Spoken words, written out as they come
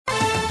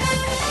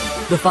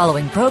The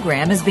following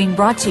program is being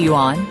brought to you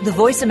on the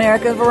Voice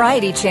America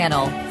Variety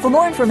Channel. For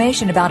more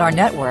information about our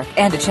network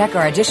and to check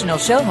our additional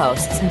show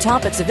hosts and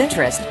topics of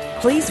interest,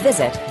 please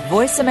visit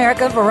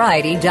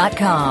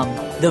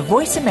voiceamericavariety.com. The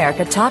Voice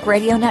America Talk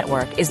Radio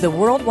Network is the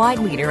worldwide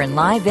leader in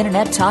live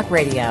Internet talk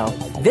radio.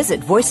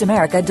 Visit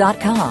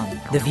voiceamerica.com.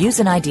 The views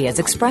and ideas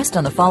expressed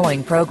on the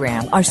following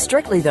program are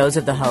strictly those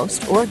of the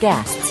host or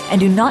guests and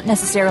do not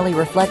necessarily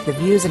reflect the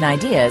views and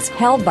ideas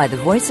held by the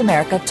Voice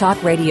America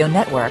Talk Radio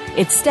Network,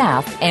 its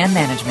staff, and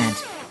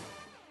management.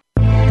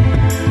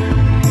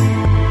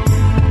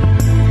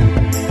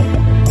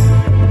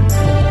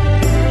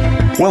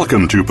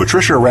 Welcome to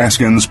Patricia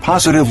Raskin's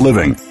Positive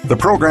Living, the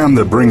program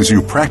that brings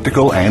you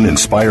practical and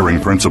inspiring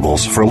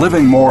principles for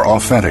living more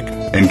authentic,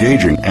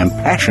 engaging, and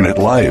passionate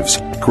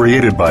lives.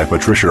 Created by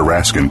Patricia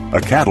Raskin, a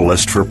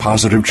catalyst for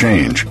positive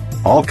change.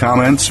 All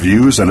comments,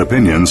 views, and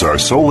opinions are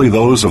solely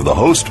those of the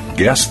host,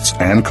 guests,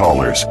 and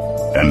callers.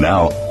 And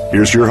now,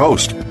 here's your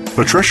host,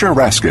 Patricia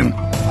Raskin.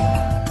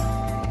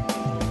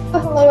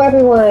 Hello,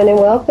 everyone, and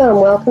welcome.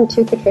 Welcome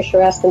to Patricia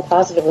Raskin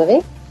Positive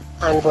Living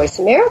on Voice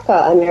America,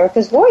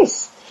 America's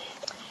Voice.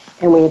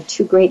 And we have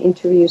two great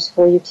interviews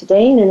for you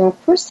today. And in our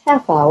first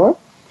half hour,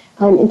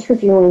 I'm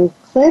interviewing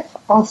Cliff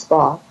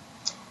Ashpaugh.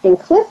 And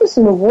Cliff is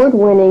an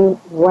award-winning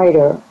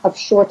writer of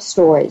short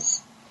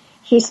stories.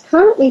 He's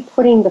currently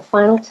putting the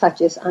final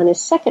touches on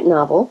his second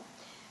novel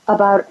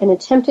about an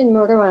attempted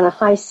murder on a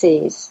high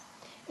seas.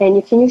 And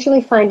you can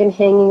usually find him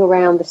hanging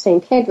around the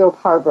San Pedro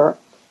harbor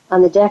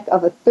on the deck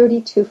of a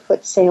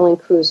 32-foot sailing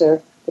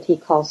cruiser that he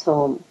calls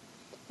home.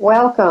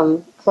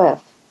 Welcome, Cliff.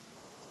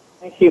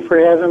 Thank you for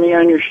having me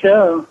on your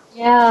show.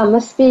 Yeah, it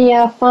must be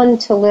fun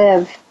to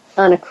live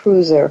on a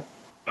cruiser.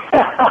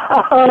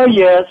 Oh,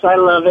 yes, I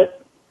love it.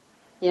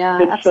 Yeah,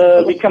 it's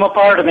become a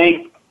part of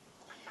me.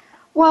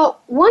 Well,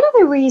 one of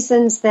the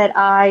reasons that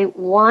I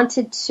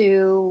wanted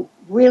to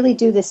really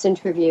do this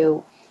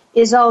interview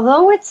is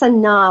although it's a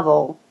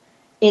novel,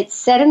 it's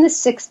set in the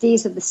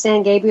 60s of the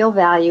San Gabriel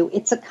Valley.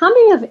 It's a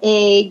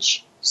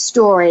coming-of-age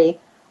story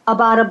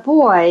about a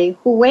boy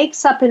who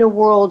wakes up in a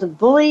world of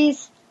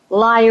bullies,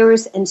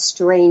 liars, and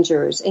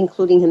strangers,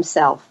 including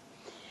himself.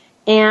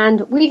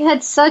 And we've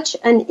had such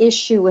an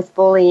issue with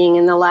bullying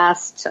in the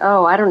last,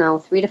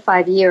 3 to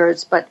 5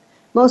 years, but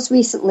most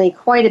recently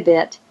quite a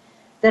bit,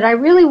 that I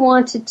really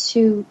wanted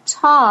to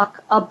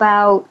talk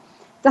about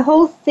the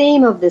whole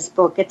theme of this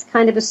book. It's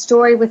kind of a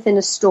story within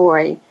a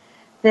story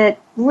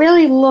that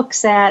really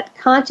looks at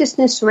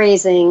consciousness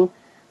raising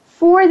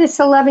for this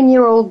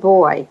 11-year-old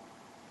boy.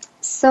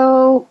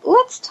 So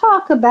let's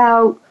talk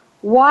about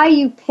why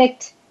you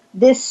picked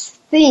this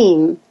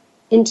theme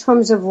in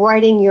terms of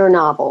writing your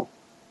novel.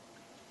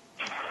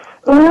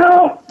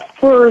 Well,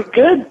 for a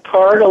good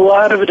part, a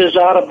lot of it is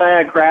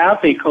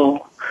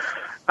autobiographical.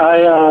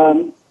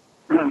 I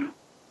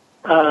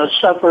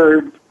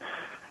suffered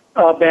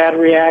a bad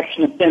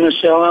reaction to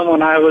penicillin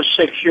when I was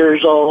 6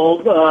 years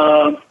old,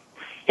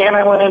 and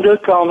I went into a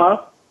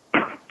coma.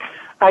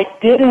 I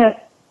didn't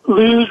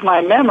lose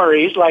my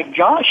memories like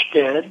Josh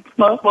did.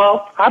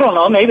 Well, I don't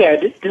know. Maybe I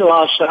did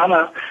lost some.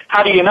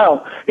 How do you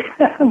know?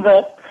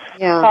 But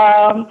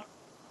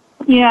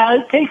yeah,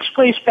 it takes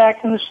place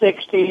back in the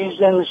 60s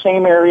in the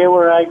same area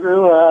where I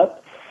grew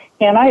up,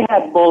 and I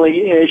had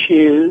bully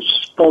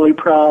issues, bully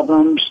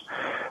problems,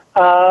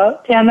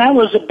 and that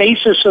was the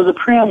basis of the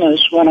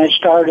premise when I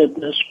started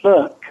this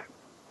book.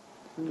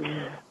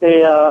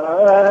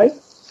 I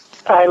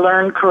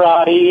learned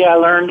karate, I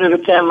learned to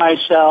defend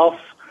myself,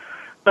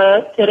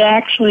 but it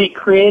actually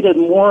created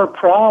more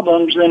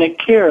problems than it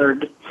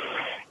cured.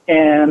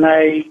 And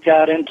I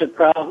got into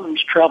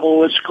trouble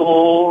with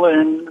school,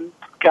 and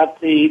got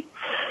the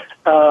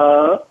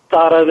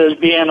thought of as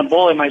being a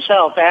bully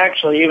myself,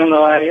 actually, even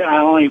though I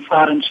only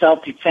fought in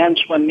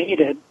self-defense when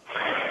needed.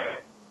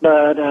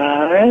 But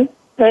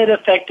it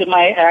affected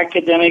my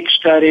academic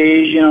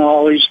studies,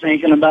 always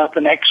thinking about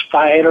the next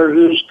fight or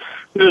who's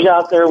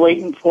out there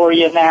waiting for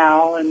you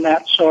now, and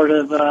that sort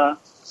of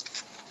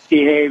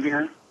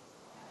behavior.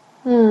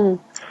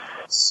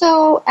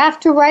 So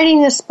after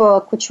writing this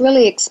book, which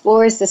really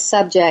explores the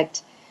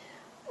subject,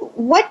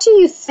 what do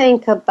you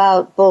think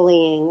about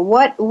bullying?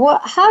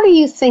 How do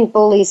you think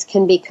bullies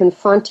can be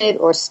confronted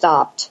or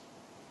stopped?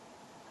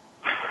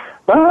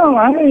 Well,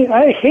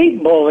 I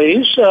hate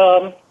bullies.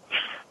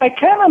 I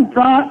kind of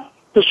brought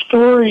the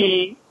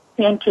story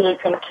into a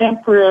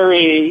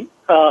contemporary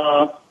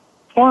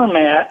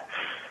format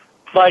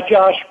by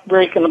Josh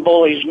breaking the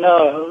bully's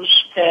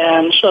nose.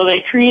 And so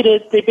they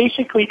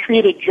basically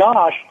treated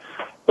Josh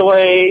the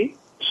way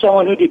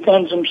someone who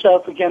defends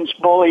himself against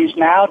bullies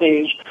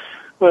nowadays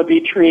would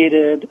be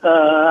treated.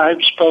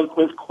 I've spoke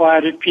with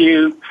quite a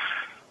few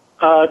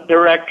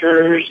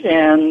directors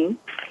and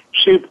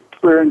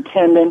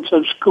superintendents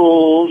of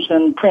schools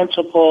and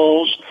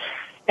principals.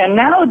 And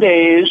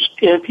nowadays,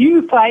 if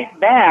you fight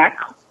back,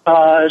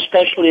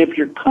 especially if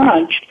you're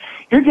punched,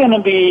 you're going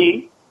to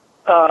be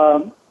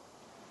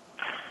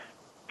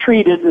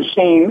treated the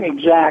same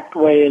exact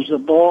way as the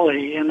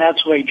bully, and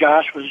that's the way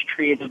Josh was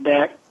treated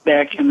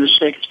back in the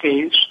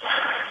 60s.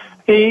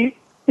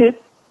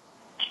 It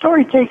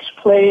story takes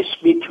place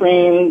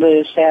between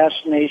the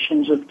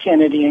assassinations of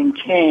Kennedy and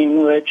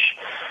King, which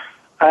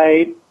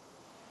I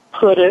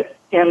put it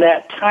in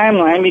that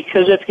timeline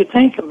because if you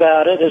think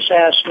about it,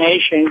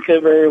 assassination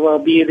could very well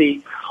be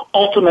the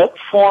ultimate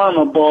form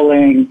of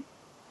bullying.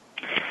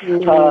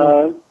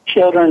 Mm-hmm.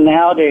 Children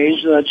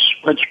nowadays, that's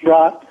what's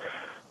brought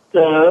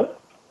the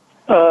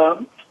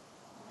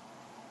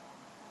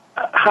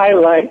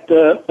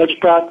what's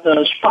brought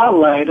the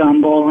spotlight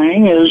on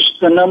bullying is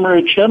the number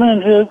of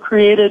children who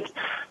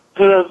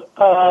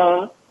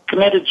have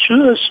committed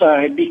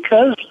suicide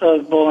because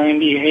of bullying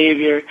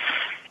behavior,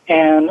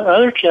 and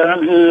other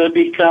children who have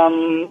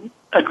become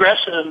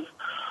aggressive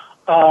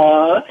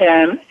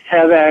and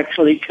have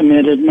actually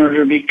committed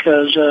murder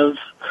because of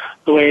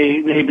the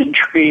way they've been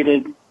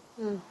treated.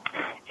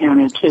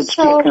 And it's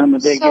become a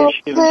big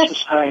issue in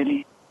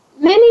society.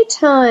 Many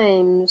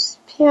times,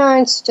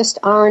 parents just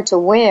aren't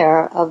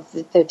aware of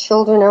that their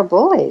children are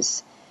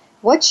bullies.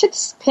 What should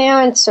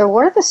parents, or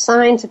what are the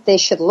signs that they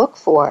should look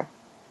for?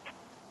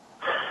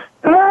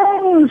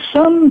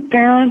 Some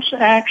parents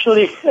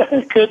actually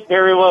could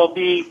very well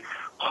be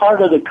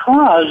part of the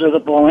cause of the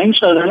bullying,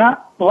 so they're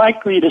not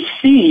likely to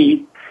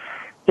see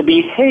the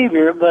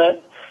behavior.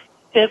 But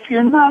if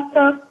you're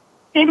not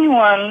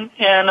anyone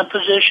in a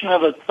position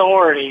of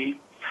authority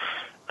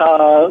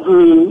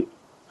who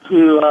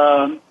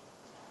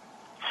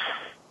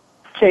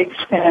takes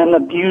and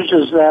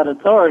abuses that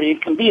authority,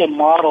 can be a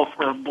model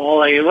for a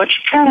bully. What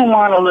you kind of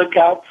want to look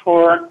out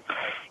for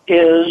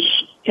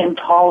is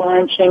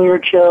intolerance in your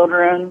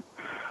children.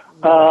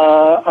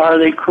 Are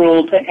they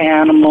cruel to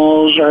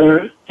animals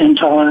or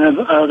intolerant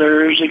of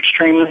others,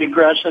 extremely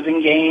aggressive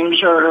in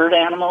games or hurt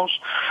animals?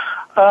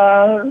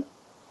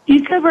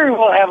 You could very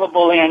well have a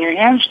bully on your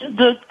hands.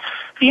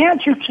 The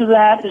answer to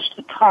that is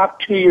to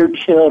talk to your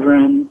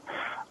children.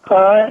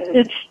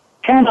 It's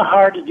kind of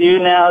hard to do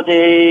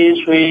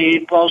nowadays.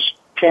 Most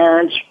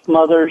parents,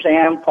 mothers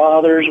and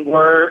fathers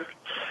work.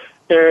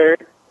 They're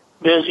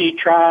busy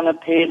trying to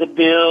pay the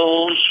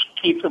bills,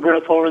 keep the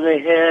roof over their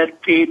head,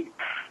 feed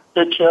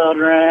the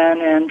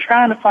children, and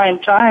trying to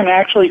find time,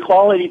 actually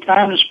quality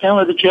time to spend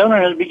with the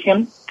children is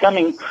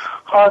becoming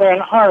harder and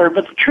harder.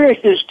 But the trick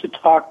is to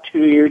talk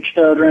to your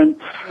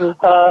children.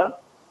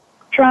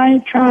 Try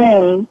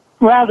and,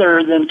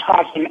 rather than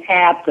talking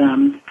at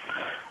them,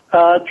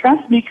 try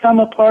to become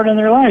a part in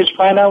their lives,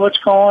 find out what's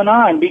going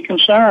on, be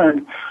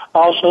concerned.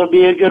 Also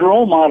be a good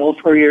role model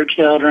for your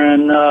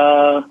children.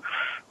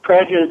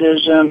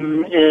 Prejudice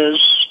is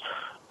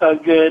a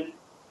good,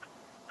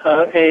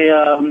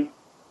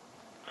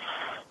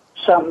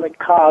 something that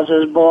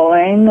causes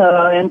bullying,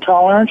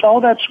 intolerance, all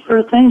that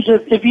sort of things.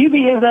 If you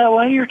behave that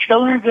way, your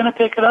children are going to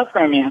pick it up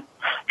from you.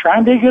 Try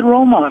and be a good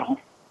role model.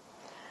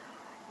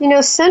 You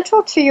know,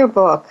 central to your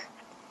book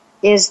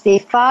is the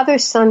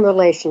father-son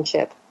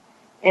relationship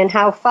and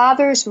how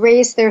fathers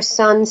raise their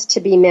sons to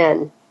be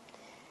men.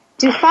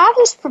 Do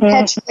fathers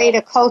perpetuate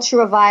a culture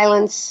of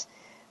violence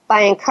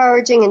by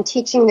encouraging and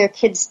teaching their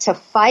kids to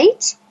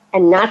fight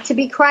and not to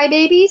be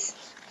crybabies?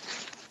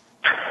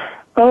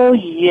 Oh,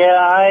 yeah,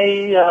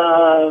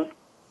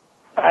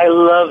 I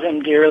love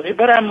him dearly,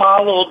 but I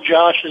modeled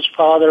Josh's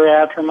father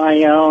after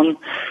my own.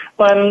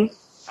 When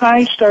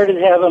I started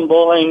having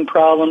bullying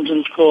problems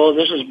in school,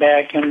 this is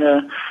back in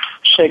the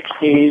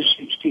 60s,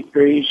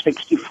 63,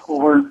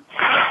 64,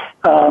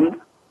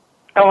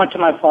 I went to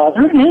my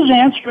father, and his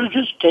answer was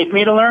just take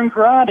me to learn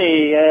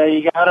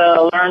karate. You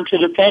gotta learn to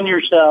defend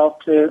yourself,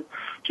 to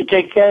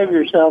take care of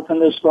yourself in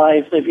this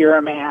life if you're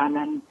a man.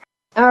 And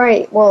all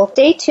right, well,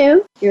 stay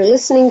tuned. You're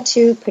listening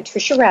to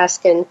Patricia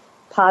Raskin,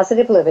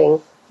 Positive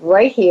Living,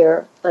 right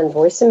here on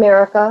Voice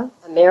America,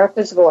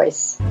 America's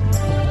Voice.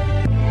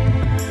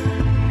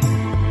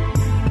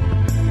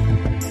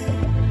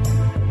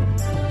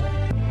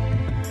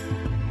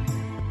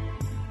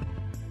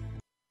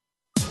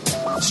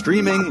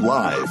 Streaming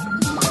live,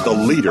 the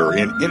leader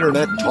in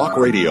Internet talk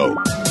radio,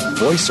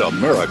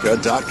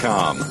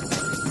 voiceamerica.com.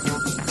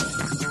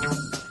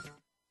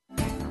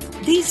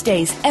 These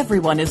days,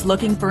 everyone is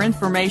looking for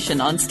information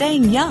on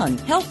staying young,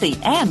 healthy,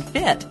 and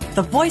fit.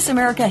 The Voice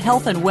America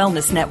Health and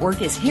Wellness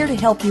Network is here to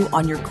help you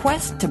on your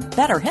quest to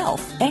better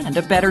health and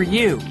a better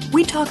you.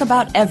 We talk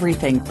about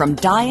everything from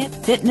diet,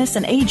 fitness,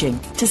 and aging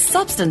to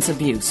substance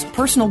abuse,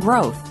 personal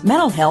growth,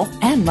 mental health,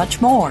 and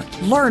much more.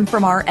 Learn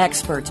from our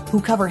experts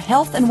who cover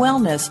health and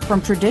wellness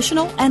from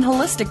traditional and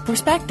holistic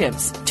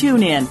perspectives.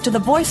 Tune in to the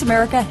Voice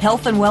America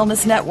Health and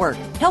Wellness Network.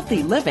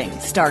 Healthy living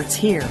starts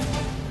here.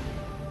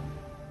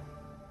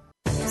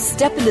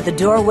 Step into the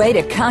doorway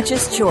to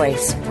conscious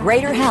choice,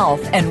 greater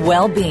health, and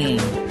well-being.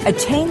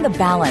 Attain the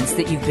balance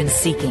that you've been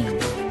seeking.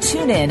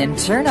 Tune in and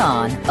turn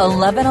on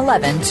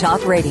 1111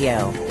 Talk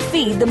Radio.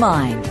 Feed the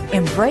mind.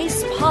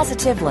 Embrace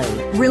positively.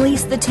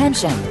 Release the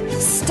tension.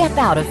 Step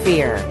out of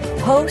fear.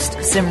 Host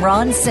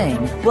Simran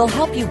Singh will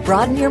help you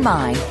broaden your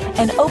mind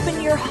and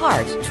open your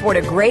heart toward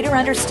a greater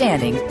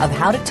understanding of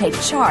how to take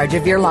charge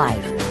of your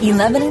life.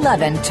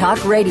 1111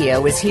 Talk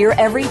Radio is here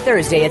every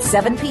Thursday at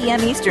 7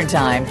 p.m. Eastern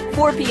Time,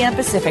 4 p.m.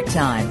 Pacific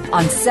Time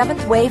on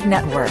 7th Wave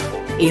Network.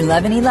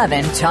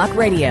 1111 Talk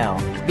Radio,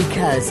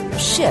 because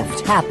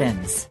shift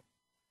happens.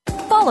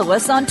 Follow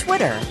us on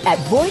Twitter at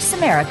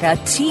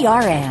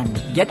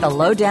VoiceAmericaTRN. Get the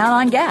lowdown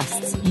on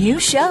guests, new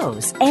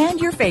shows, and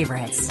your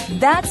favorites.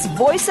 That's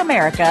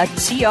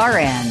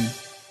VoiceAmericaTRN.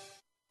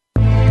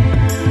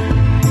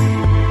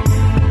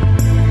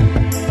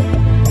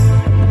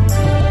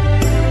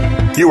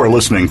 You are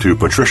listening to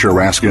Patricia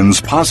Raskin's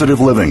Positive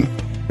Living.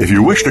 If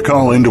you wish to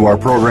call into our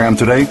program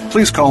today,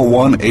 please call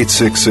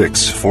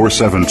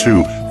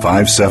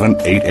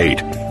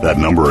 1-866-472-5788. That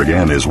number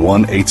again is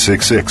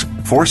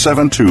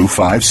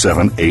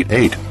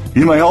 1-866-472-5788.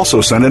 You may also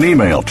send an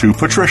email to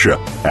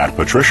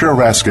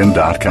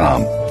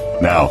patricia@patriciaraskin.com.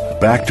 Now,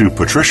 back to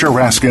Patricia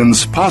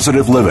Raskin's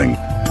Positive Living.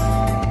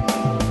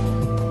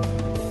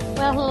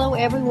 Well, hello,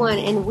 everyone,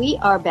 and we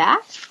are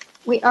back.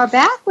 We are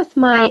back with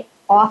my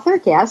author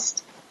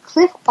guest,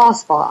 Cliff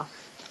Ashpaugh,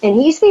 and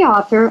he's the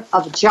author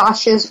of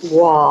Josh's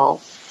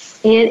Wall.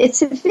 And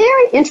it's a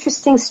very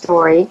interesting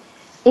story,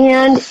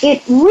 and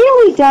it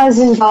really does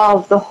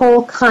involve the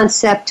whole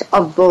concept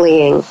of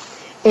bullying.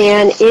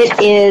 And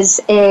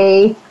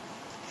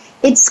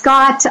it's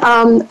got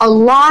a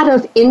lot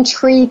of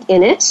intrigue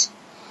in it,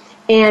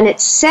 and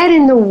it's set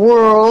in the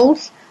world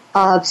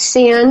of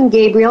San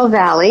Gabriel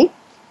Valley.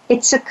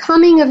 It's a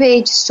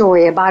coming-of-age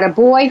story about a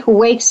boy who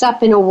wakes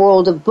up in a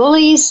world of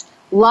bullies,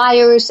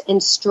 liars,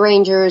 and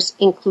strangers,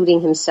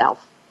 including himself.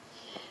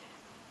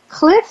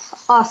 Cliff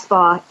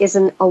Ashpaugh is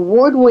an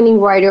award-winning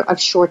writer of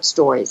short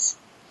stories,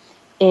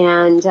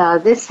 and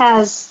this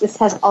has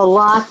a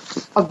lot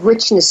of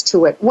richness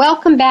to it.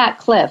 Welcome back,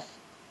 Cliff.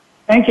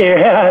 Thank you.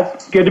 Yeah,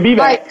 it's good to be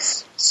back.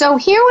 Right. So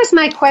here was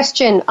my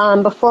question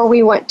before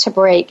we went to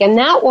break, and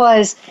that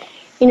was,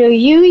 you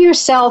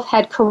yourself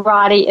had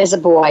karate as a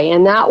boy,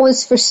 and that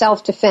was for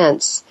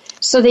self-defense,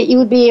 so that you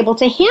would be able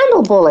to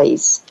handle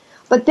bullies.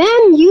 But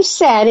then you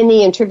said in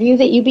the interview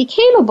that you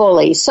became a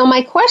bully. So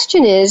my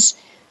question is,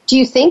 do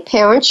you think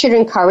parents should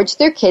encourage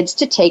their kids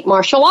to take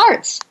martial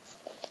arts?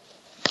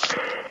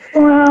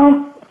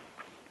 Well,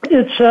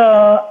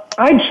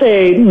 I'd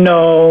say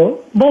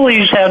no.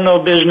 Bullies have no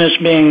business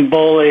being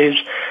bullies.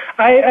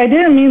 I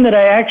didn't mean that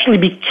I actually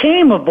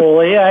became a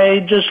bully.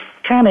 I just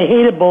kind of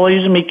hated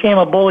bullies and became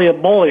a bully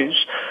of bullies.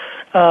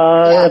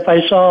 If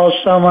I saw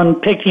someone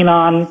picking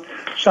on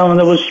someone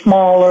that was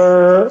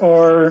smaller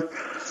or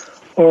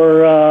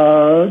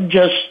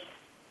just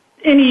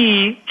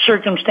any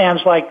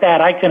circumstance like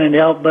that, I couldn't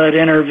help but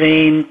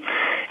intervene.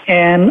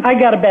 And I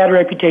got a bad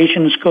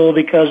reputation in school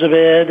because of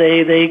it.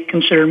 They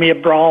considered me a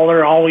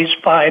brawler, always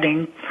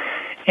fighting.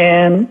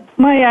 And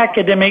my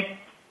academic,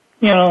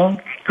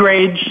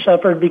 grades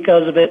suffered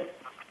because of it.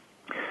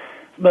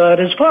 But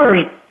as far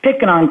as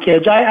picking on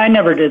kids, I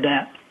never did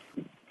that.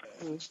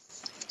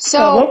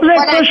 So what was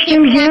that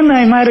question again?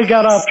 I might have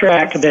got off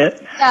track a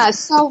bit. Yeah,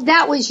 so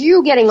that was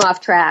you getting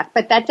off track,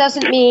 but that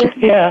doesn't mean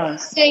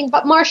saying,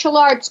 but martial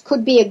arts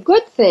could be a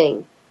good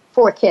thing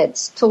for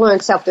kids to learn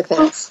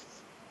self-defense.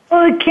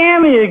 Well, it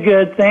can be a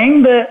good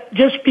thing, but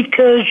just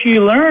because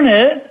you learn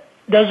it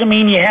doesn't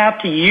mean you have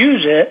to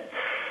use it.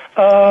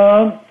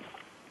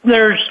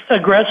 There's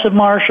aggressive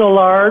martial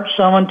arts.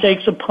 Someone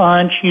takes a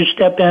punch, you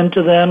step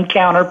into them,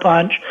 counter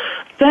punch.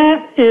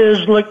 That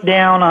is looked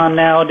down on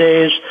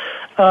nowadays.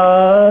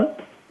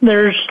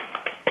 There's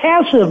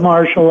passive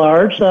martial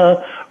arts.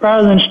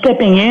 Rather than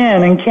stepping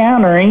in and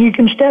countering, you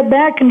can step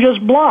back and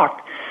just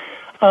block.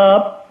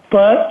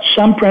 But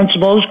some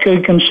principals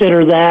could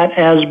consider that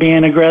as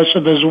being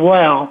aggressive as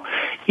well,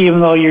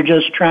 even though you're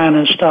just trying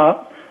to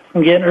stop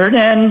from getting hurt.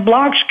 And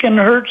blocks can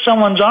hurt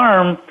someone's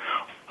arm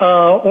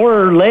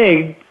or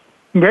leg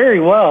very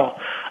well.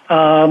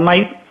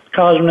 Might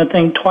cause them to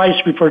think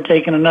twice before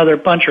taking another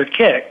punch or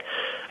kick.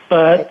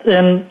 But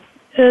then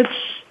if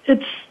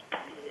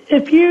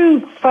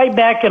you fight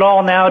back at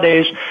all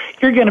nowadays,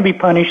 you're going to be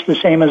punished the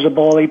same as a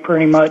bully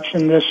pretty much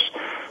in this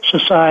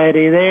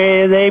society.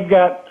 They've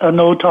got a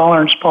no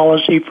tolerance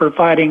policy for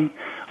fighting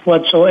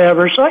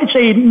whatsoever. So I'd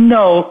say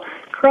no,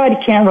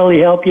 karate can't really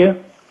help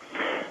you,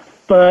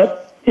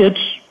 but it's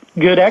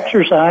good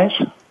exercise.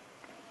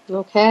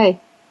 Okay.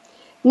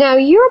 Now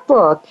your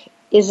book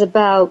is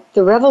about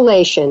the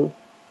revelation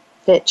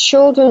that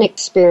children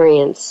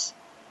experience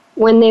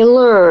when they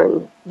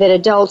learn that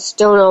adults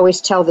don't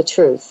always tell the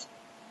truth.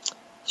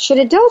 Should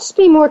adults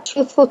be more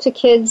truthful to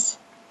kids,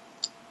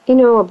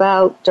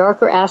 about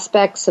darker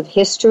aspects of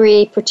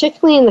history,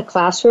 particularly in the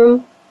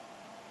classroom?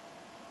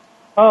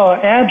 Oh,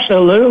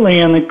 absolutely,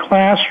 in the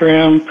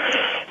classroom.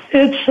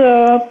 It's,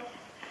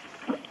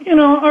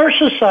 our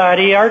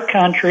society, our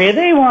country,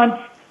 they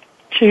want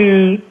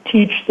to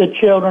teach the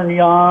children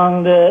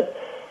young that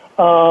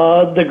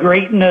the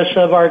greatness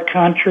of our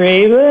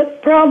country. The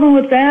problem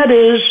with that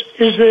is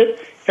that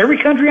every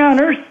country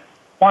on earth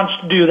wants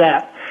to do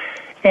that.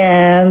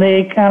 And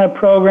they kind of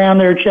program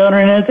their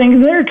children and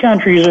think their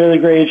countries are the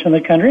greatest in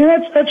the country.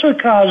 And that's what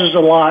causes a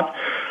lot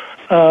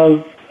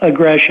of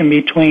aggression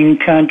between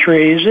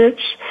countries.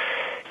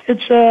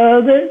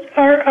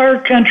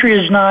 Our country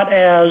is not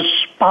as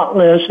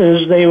spotless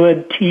as they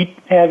would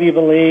have you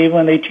believe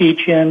when they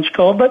teach you in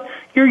school, but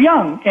you're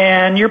young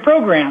and you're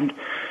programmed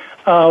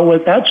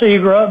with that, so you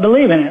grow up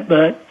believing it.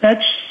 But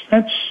that's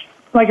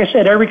like I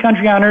said, every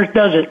country on earth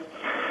does it.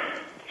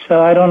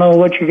 So I don't know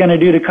what you're going to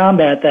do to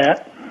combat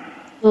that.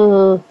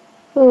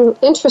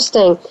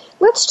 Interesting.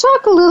 Let's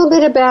talk a little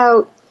bit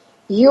about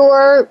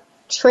your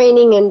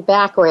training and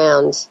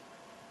background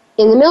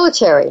in the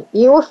military.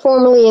 You were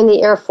formerly in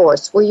the Air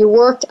Force, where you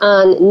worked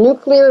on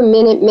nuclear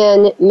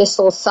Minutemen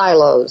missile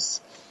silos.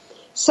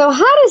 So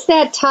how does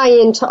that tie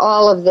into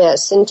all of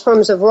this in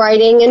terms of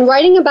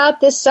writing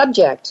about this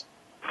subject?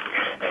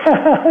 A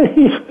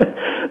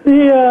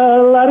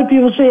lot of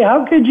people say,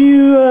 how could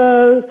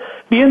you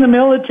be in the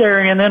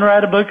military and then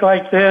write a book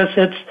like this?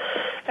 It's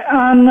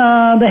on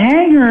the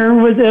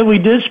hangar that we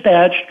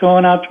dispatched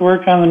going out to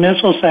work on the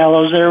missile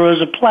silos, there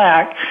was a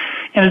plaque,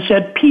 and it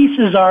said, "Peace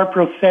is our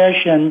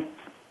profession."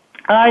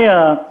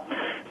 I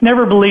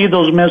never believed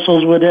those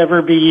missiles would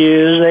ever be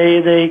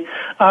used. They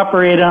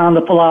operated on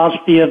the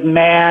philosophy of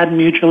mad,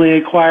 mutually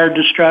acquired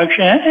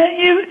destruction.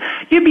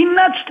 You'd be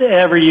nuts to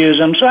ever use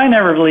them, so I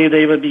never believed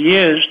they would be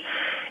used.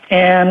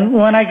 And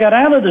when I got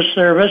out of the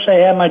service, I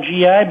had my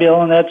GI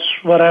Bill, and that's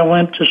what I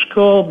went to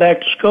school, back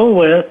to school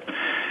with.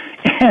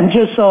 And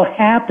just so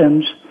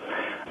happens,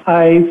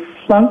 I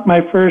flunked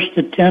my first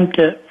attempt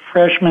at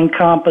freshman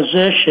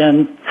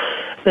composition.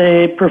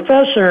 The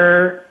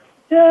professor,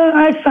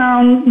 I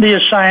found the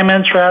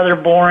assignments rather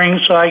boring,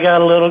 so I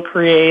got a little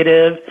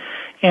creative.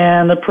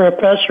 And the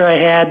professor I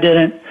had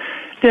didn't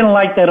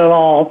like that at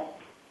all.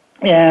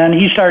 And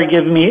he started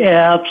giving me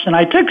F's, and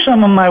I took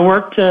some of my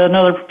work to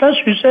another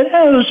professor who said,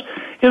 hey,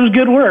 it was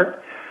good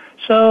work.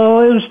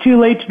 So it was too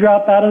late to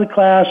drop out of the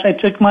class. I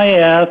took my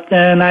F,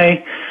 and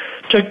I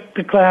took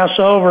the class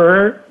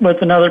over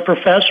with another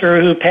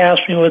professor who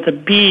passed me with a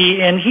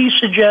B, and he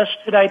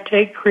suggested I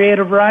take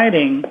creative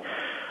writing.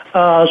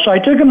 So I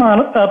took him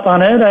up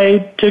on it. I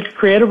took a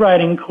creative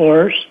writing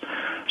course.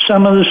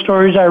 Some of the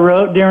stories I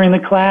wrote during the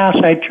class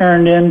I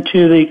turned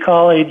into the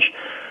college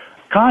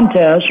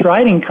contest,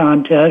 writing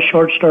contest,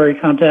 short story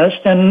contest,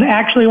 and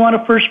actually won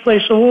a first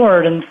place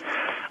award. And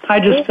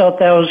I just felt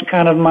that was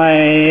kind of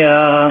my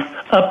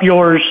up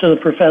yours to the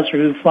professor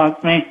who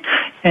flunked me,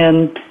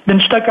 and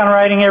been stuck on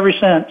writing ever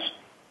since.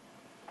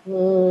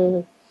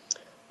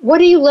 What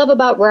do you love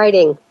about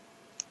writing?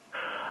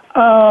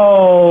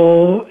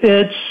 Oh,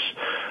 it's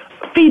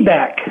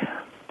feedback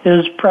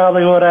is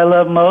probably what I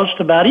love most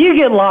about it. You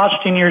get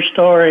lost in your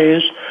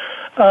stories.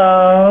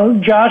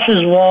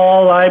 Josh's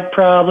Wall, I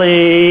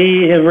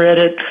probably have read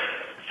it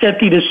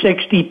 50 to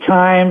 60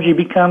 times. You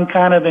become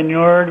kind of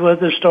inured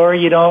with the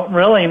story. You don't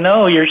really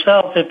know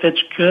yourself if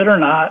it's good or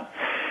not.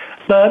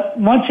 But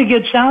once it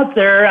gets out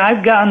there,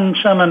 I've gotten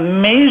some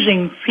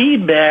amazing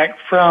feedback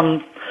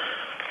from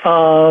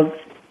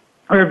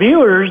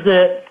reviewers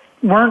that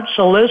weren't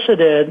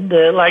solicited,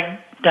 like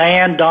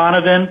Diane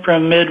Donovan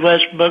from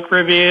Midwest Book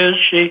Reviews.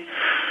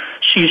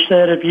 She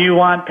said, if you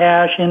want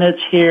passion,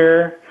 it's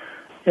here.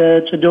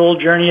 It's a dual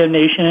journey of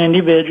nation and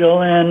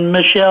individual. And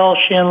Michelle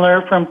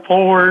Schindler from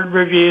Forward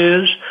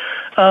Reviews,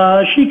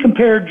 she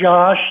compared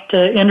Josh to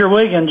Ender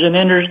Wiggins in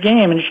Ender's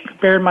Game, and she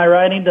compared my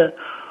writing to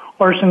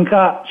Orson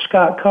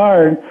Scott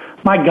Card.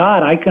 My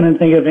God, I couldn't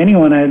think of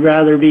anyone I'd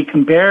rather be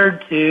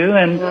compared to.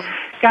 And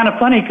kind of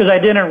funny because I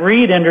didn't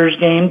read Ender's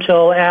Game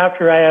till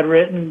after I had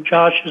written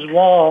Josh's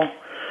Wall.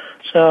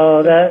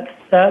 So that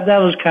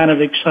was kind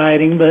of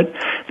exciting. But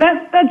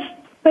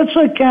that's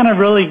what kind of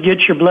really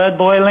gets your blood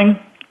boiling.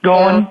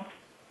 Going,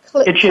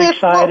 get you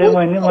excited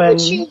when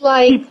you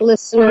like people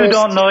listeners who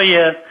don't know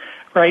you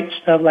write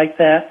stuff like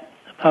that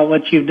about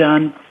what you've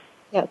done.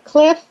 Yeah,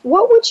 Cliff,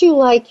 what would you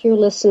like your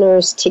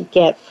listeners to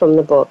get from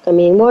the book? I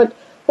mean, what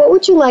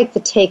would you like the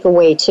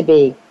takeaway to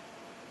be?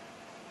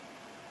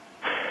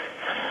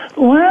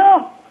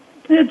 Well,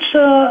 it's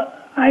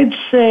I'd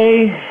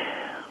say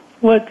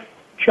what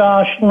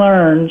Josh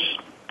learns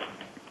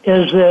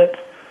is that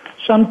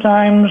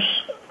sometimes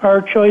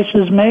our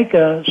choices make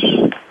us.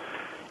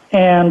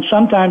 And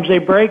sometimes they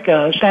break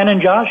us. And in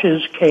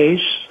Josh's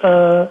case,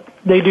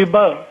 they do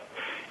both.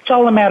 It's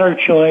all a matter of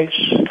choice,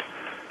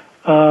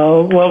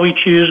 what we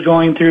choose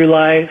going through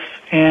life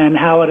and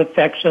how it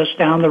affects us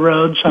down the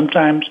road,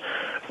 sometimes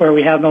where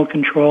we have no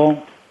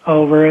control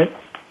over it.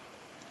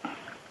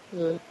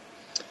 Now,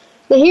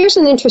 here's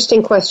an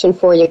interesting question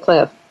for you,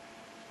 Cliff.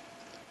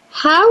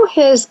 How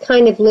has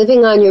kind of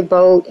living on your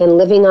boat and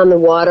living on the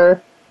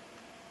water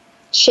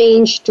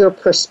changed your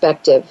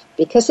perspective?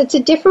 Because it's a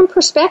different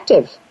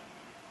perspective.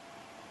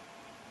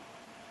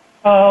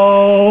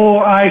 Oh,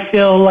 I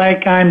feel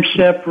like I'm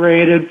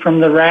separated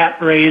from the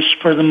rat race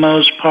for the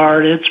most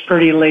part. It's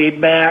pretty laid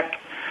back.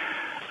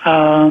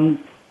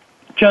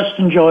 Just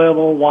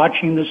enjoyable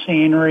watching the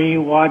scenery,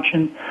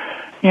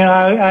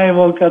 I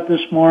woke up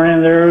this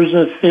morning, there was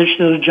a fish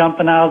that was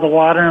jumping out of the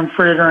water and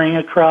frittering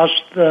across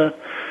the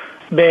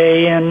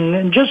bay,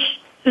 and just,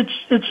 it's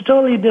a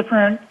totally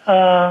different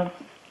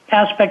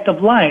aspect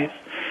of life.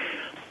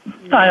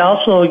 I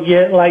also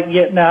like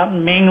getting out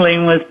and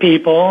mingling with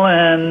people,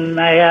 and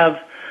I have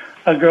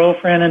a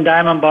girlfriend in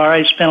Diamond Bar.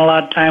 I spent a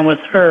lot of time with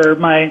her.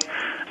 My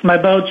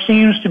boat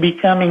seems to be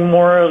becoming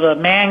more of a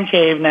man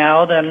cave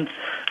now than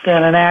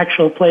an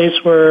actual place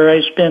where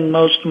I spend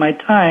most of my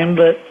time.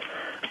 But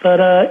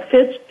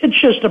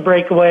it's just a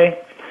breakaway,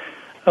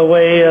 a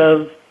way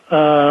of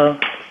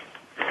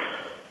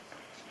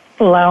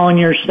allowing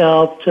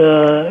yourself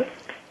to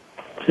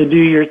do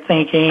your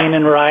thinking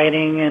and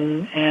writing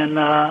and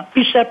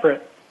be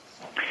separate.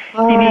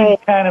 You need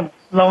kind of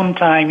alone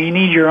time. You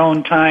need your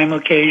own time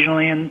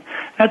occasionally, and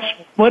that's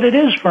what it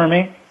is for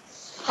me.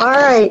 All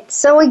right.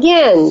 So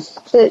again,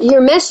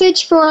 your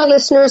message for our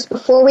listeners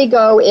before we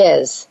go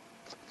is,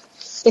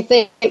 if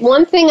they get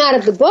one thing out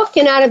of the book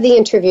and out of the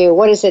interview,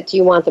 what is it do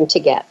you want them to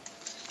get?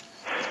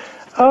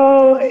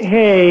 Oh,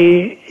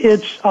 hey,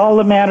 it's all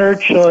a matter of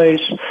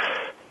choice.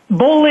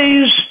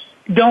 Bullies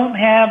don't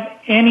have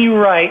any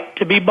right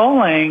to be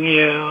bullying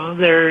you.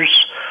 There's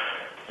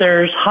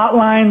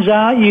hotlines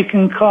out you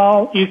can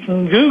call. You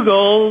can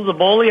Google the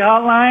bully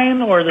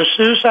hotline or the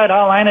suicide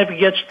hotline if it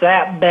gets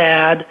that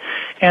bad.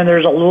 And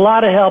there's a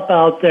lot of help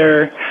out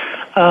there.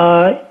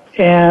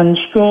 And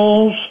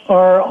schools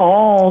are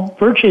all,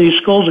 virtually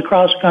schools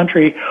across the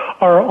country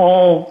are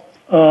all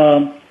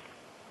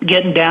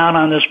getting down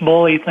on this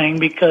bully thing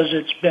because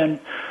it's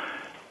been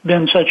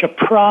such a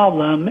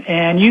problem.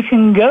 And you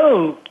can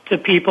go to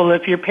people.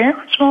 If your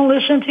parents won't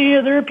listen to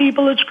you, there are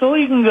people at school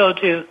you can go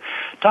to.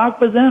 Talk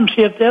with them,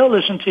 see if they'll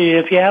listen to you.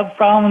 If you have a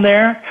problem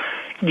there,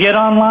 get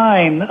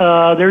online.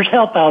 There's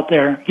help out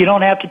there. You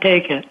don't have to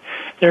take it.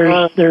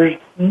 There's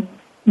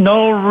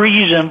no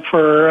reason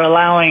for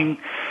allowing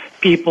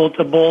people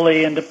to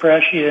bully and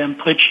depress you and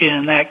put you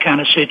in that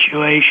kind of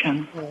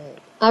situation.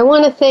 I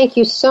want to thank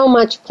you so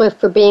much, Cliff,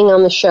 for being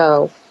on the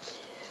show.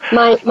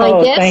 My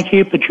guest, thank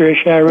you,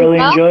 Patricia. I really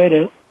enjoyed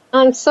it.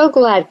 I'm so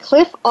glad.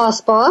 Cliff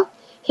Ashpaugh.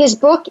 His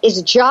book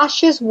is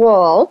Josh's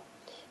Wall,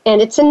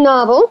 and it's a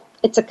novel.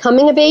 It's a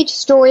coming-of-age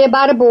story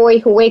about a boy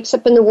who wakes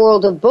up in the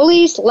world of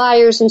bullies,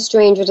 liars, and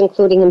strangers,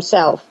 including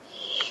himself.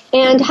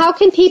 And how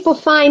can people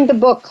find the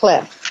book,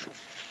 Cliff?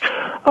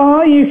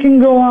 You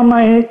can go on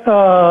my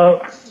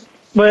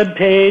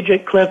webpage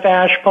at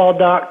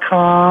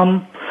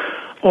cliffashpaugh.com,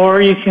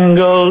 or you can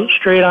go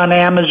straight on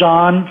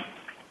Amazon.com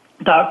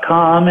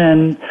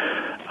and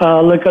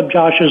look up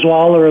Josh's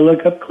Wall or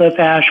look up Cliff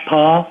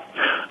Ashpaugh.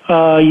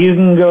 You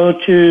can go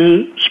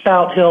to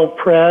Spout Hill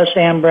Press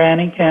and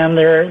Branningham.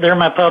 They're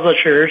my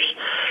publishers,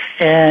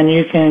 and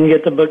you can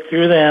get the book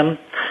through them.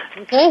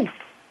 Okay.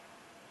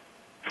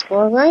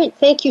 All right.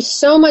 Thank you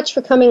so much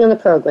for coming on the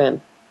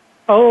program.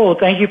 Oh,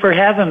 thank you for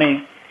having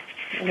me.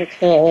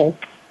 Okay.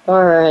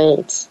 All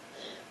right.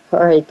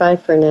 All right. Bye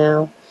for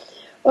now.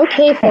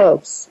 Okay,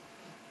 folks.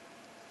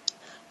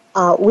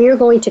 We're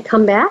going to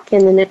come back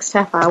in the next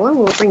half hour.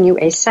 We'll bring you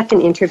a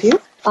second interview.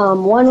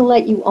 Want to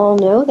let you all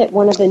know that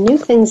one of the new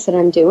things that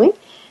I'm doing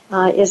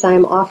is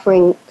I'm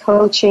offering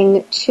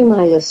coaching to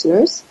my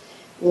listeners,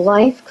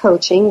 life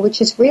coaching,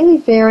 which is really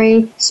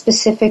very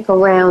specific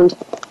around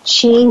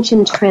change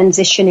and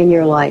transition in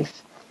your life.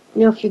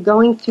 You know, if you're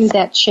going through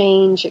that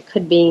change, it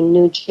could be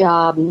new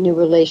job, new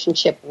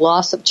relationship,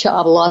 loss of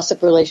job, loss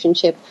of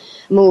relationship,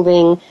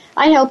 moving.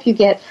 I help you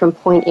get from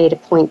point A to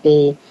point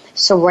B.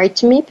 So write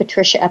to me,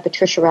 Patricia at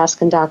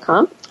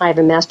patriciaraskin.com. I have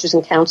a master's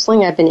in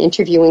counseling. I've been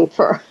interviewing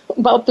for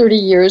about 30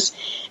 years,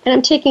 and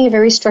I'm taking a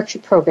very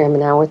structured program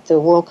now with the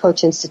World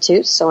Coach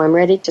Institute, so I'm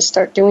ready to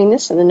start doing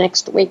this in the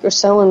next week or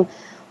so, and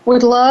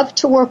would love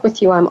to work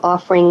with you. I'm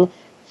offering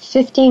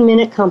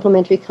 15-minute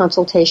complimentary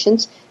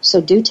consultations, so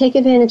do take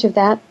advantage of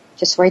that.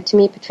 Just write to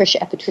me,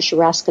 Patricia at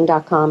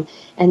patriciaraskin.com,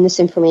 and this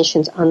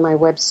information's on my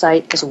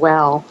website as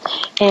well.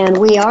 And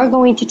we are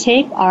going to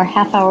take our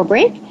half-hour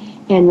break.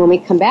 And when we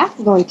come back,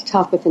 we're going to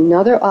talk with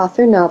another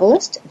author,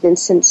 novelist,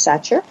 Vincent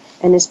Sachar,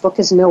 and his book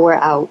is Nowhere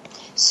Out.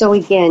 So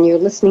again, you're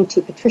listening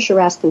to Patricia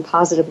Raskin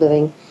Positive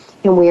Living,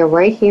 and we are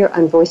right here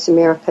on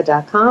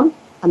voiceamerica.com,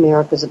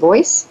 America's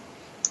Voice.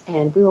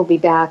 And we will be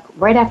back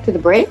right after the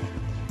break.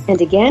 And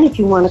again, if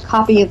you want a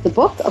copy of the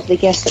book of the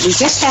guest that we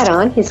just had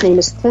on, his name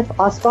is Cliff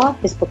Ashpaugh.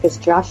 His book is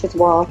Josh's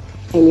Wall,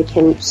 and you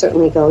can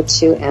certainly go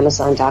to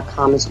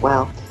Amazon.com as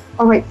well.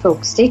 All right,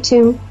 folks, stay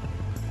tuned.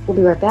 We'll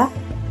be right back.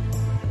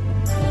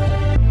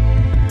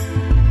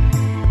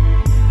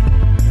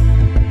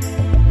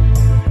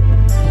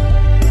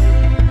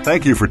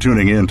 Thank you for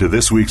tuning in to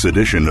this week's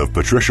edition of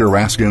Patricia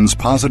Raskin's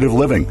Positive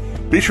Living.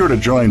 Be sure to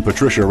join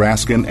Patricia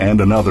Raskin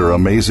and another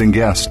amazing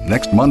guest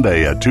next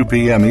Monday at 2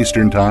 p.m.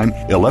 Eastern Time,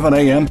 11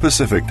 a.m.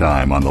 Pacific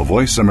Time on the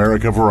Voice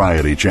America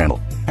Variety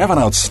Channel. Have an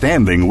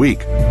outstanding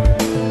week.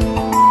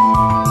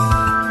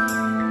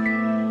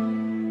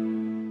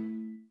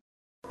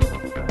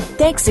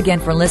 Thanks again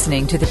for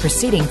listening to the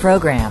preceding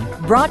program,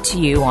 brought to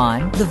you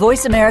on the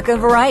Voice America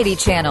Variety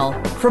Channel.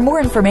 For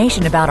more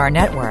information about our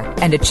network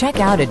and to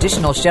check out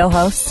additional show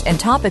hosts and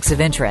topics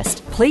of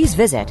interest, please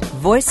visit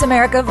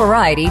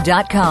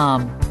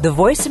voiceamericavariety.com. The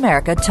Voice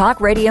America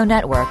Talk Radio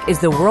Network is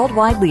the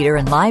worldwide leader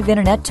in live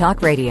Internet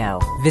talk radio.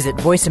 Visit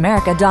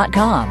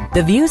voiceamerica.com.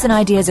 The views and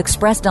ideas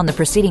expressed on the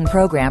preceding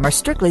program are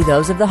strictly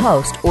those of the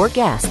host or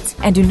guests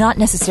and do not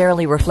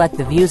necessarily reflect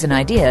the views and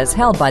ideas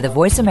held by the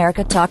Voice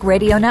America Talk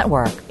Radio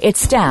Network, its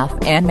staff,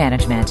 and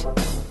management.